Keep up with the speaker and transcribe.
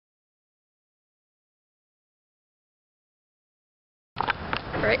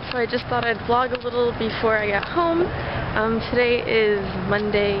Alright, so I just thought I'd vlog a little before I got home. Today is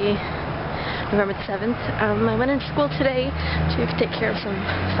Monday, November 7th. I went into school today to take care of some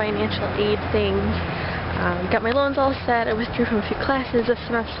financial aid things. Got my loans all set. I withdrew from a few classes this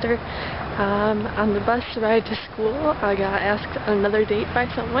semester. On the bus ride to school, I got asked another date by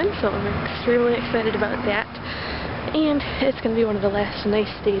someone, so I'm extremely excited about that. And it's going to be one of the last nice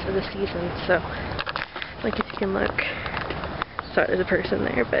days of the season, so like if you can look. Sorry, there's a person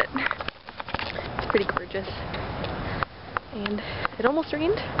there, but it's pretty gorgeous. And it almost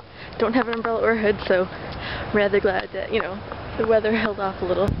rained. Don't have an umbrella or a hood, so I'm rather glad that, you know, the weather held off a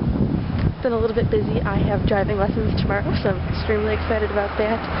little. It's been a little bit busy. I have driving lessons tomorrow, so I'm extremely excited about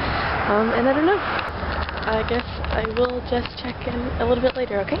that. And I don't know. I guess I will just check in a little bit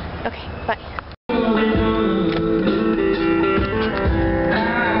later, okay? Okay, bye.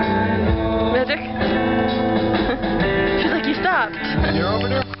 Magic? She's like, you stopped. You're over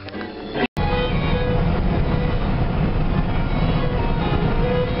there?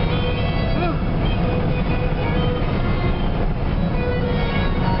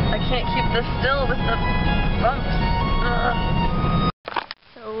 I can't keep this still with the bumps.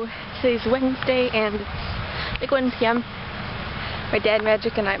 So today's Wednesday and it's like 1 p.m. My dad,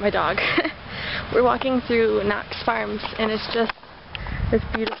 Magic, and my dog. We're walking through Knox Farms, and it's just this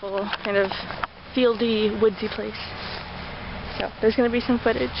beautiful kind of fieldy, woodsy place. So there's going to be some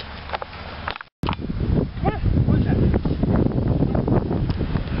footage. What's that?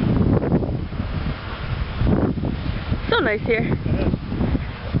 So nice here.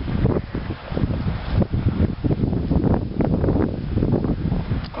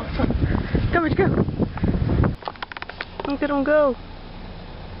 Come on, go. Look at them go.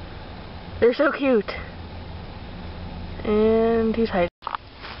 They're so cute. And he's hiding.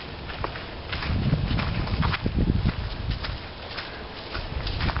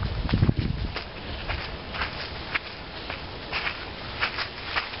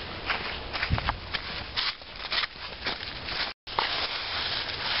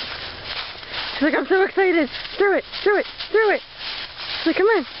 She's like, I'm so excited. Throw it, throw it, throw it. She's like, come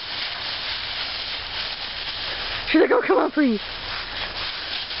on. She's like, oh, come on, please.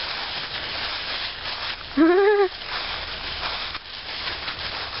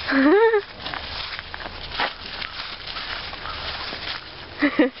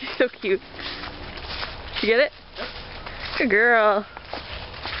 She's so cute. Did you get it? Yep. Good girl.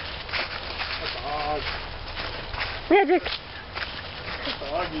 That's a hog. Magic. That's a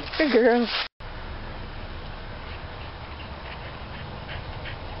hoggy. Good girl.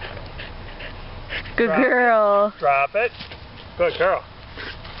 Good girl. Drop it. Good girl.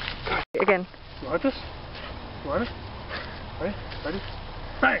 Again. You want this? You want it? Ready? Ready?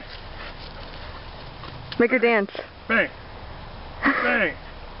 Bang! Make her dance. Bang! Bang!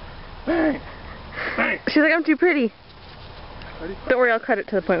 Bang! Bang! She's like, I'm too pretty. Ready? Don't worry, I'll cut it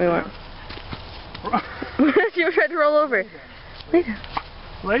to the point we want. She tried to roll over. Lay down.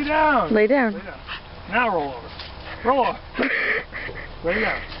 Lay down. Lay down. Lay down. Now roll over. Roll over. Lay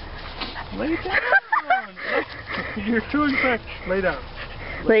down. Lay down. You're too infected. Lay down.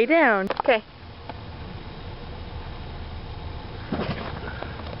 Lay down. Okay.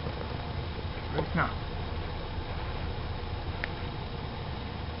 Right now.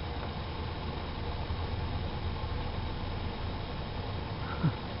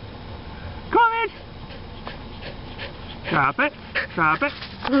 Come on, Mitch. Drop it. Drop it.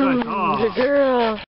 Good. Oh. Good girl.